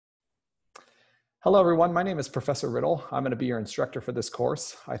Hello everyone, my name is Professor Riddle. I'm going to be your instructor for this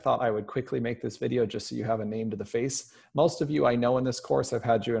course. I thought I would quickly make this video just so you have a name to the face. Most of you I know in this course. I've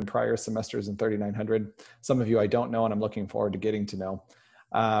had you in prior semesters in 3900. Some of you I don't know and I'm looking forward to getting to know.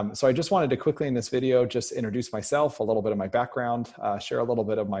 So I just wanted to quickly in this video just introduce myself, a little bit of my background, share a little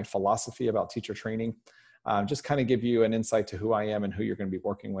bit of my philosophy about teacher training, just kind of give you an insight to who I am and who you're going to be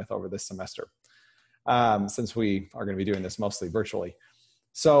working with over this semester, since we are going to be doing this mostly virtually.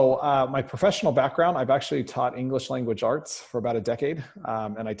 So my professional background, I've actually taught English language arts for about a decade,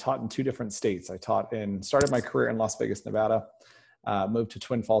 and I taught in 2 different states. Started my career in Las Vegas, Nevada, moved to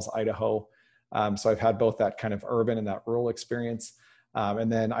Twin Falls, Idaho. So I've had both that kind of urban and that rural experience. And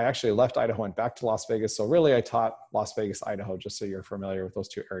then I actually left Idaho and back to Las Vegas. So really I taught Las Vegas, Idaho, just so you're familiar with those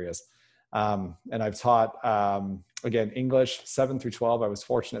 2 areas. And I've taught, again, English 7 through 12. I was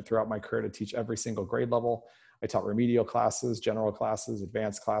fortunate throughout my career to teach every single grade level. I taught remedial classes, general classes,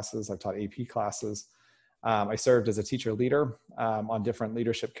 advanced classes. I've taught AP classes. I served as a teacher leader on different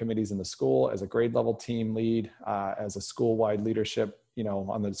leadership committees in the school, as a grade level team lead, as a school-wide leadership,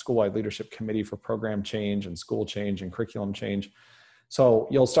 on the school-wide leadership committee for program change and school change and curriculum change. So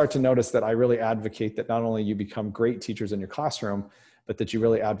you'll start to notice that I really advocate that not only you become great teachers in your classroom, but that you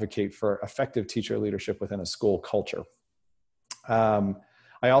really advocate for effective teacher leadership within a school culture.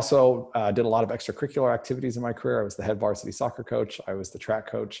 I also did a lot of extracurricular activities in my career. I was the head varsity soccer coach. I was the track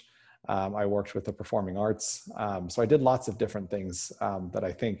coach. I worked with the performing arts. So I did lots of different things that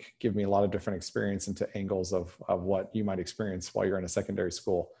I think give me a lot of different experience into angles of what you might experience while you're in a secondary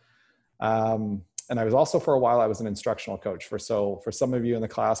school. And I was also, for a while, I was an instructional coach. For some of you in the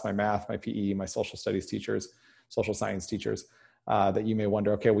class, my math, my PE, my social studies teachers, social science teachers, that you may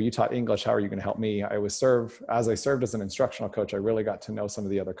wonder, okay, well, you taught English, how are you going to help me? As I served as an instructional coach, I really got to know some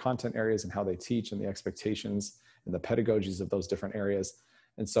of the other content areas and how they teach and the expectations and the pedagogies of those different areas.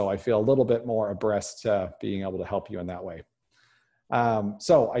 And so I feel a little bit more abreast to being able to help you in that way.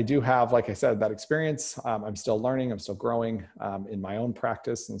 So I do have, like I said, that experience. I'm still learning, I'm still growing in my own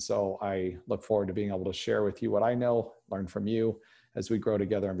practice. And so I look forward to being able to share with you what I know, learn from you as we grow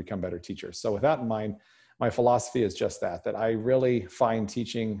together and become better teachers. So with that in mind, my philosophy is just that I really find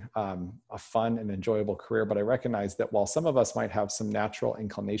teaching a fun and enjoyable career, but I recognize that while some of us might have some natural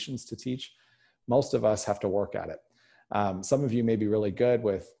inclinations to teach, most of us have to work at it. Some of you may be really good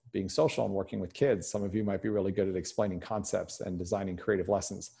with being social and working with kids. Some of you might be really good at explaining concepts and designing creative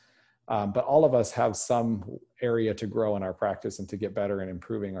lessons. But all of us have some area to grow in our practice and to get better in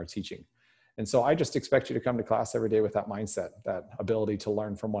improving our teaching. And so I just expect you to come to class every day with that mindset, that ability to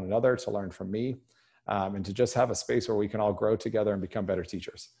learn from one another, to learn from me, and to just have a space where we can all grow together and become better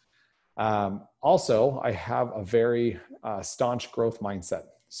teachers. Also, I have a very staunch growth mindset.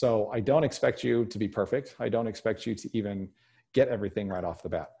 So I don't expect you to be perfect. I don't expect you to even get everything right off the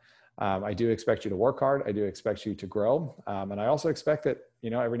bat. I do expect you to work hard. I do expect you to grow. And I also expect that,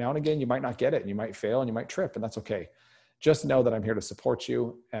 every now and again, you might not get it and you might fail and you might trip, and that's okay. Just know that I'm here to support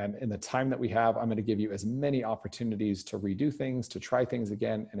you. And in the time that we have, I'm going to give you as many opportunities to redo things, to try things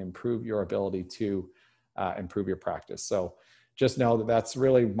again, and improve your ability to improve your practice. So just know that that's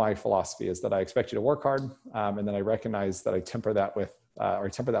really my philosophy, is that I expect you to work hard. And then I recognize that I temper that with, or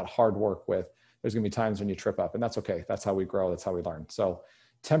temper that hard work with, there's going to be times when you trip up, and that's okay. That's how we grow. That's how we learn. So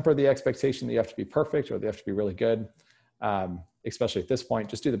temper the expectation that you have to be perfect or that you have to be really good. Especially at this point,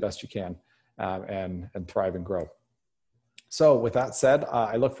 just do the best you can and thrive and grow. So with that said,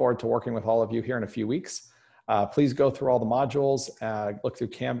 I look forward to working with all of you here in a few weeks. Please go through all the modules, look through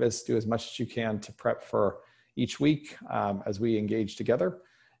Canvas, do as much as you can to prep for each week as we engage together.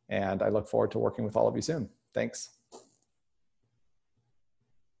 And I look forward to working with all of you soon. Thanks.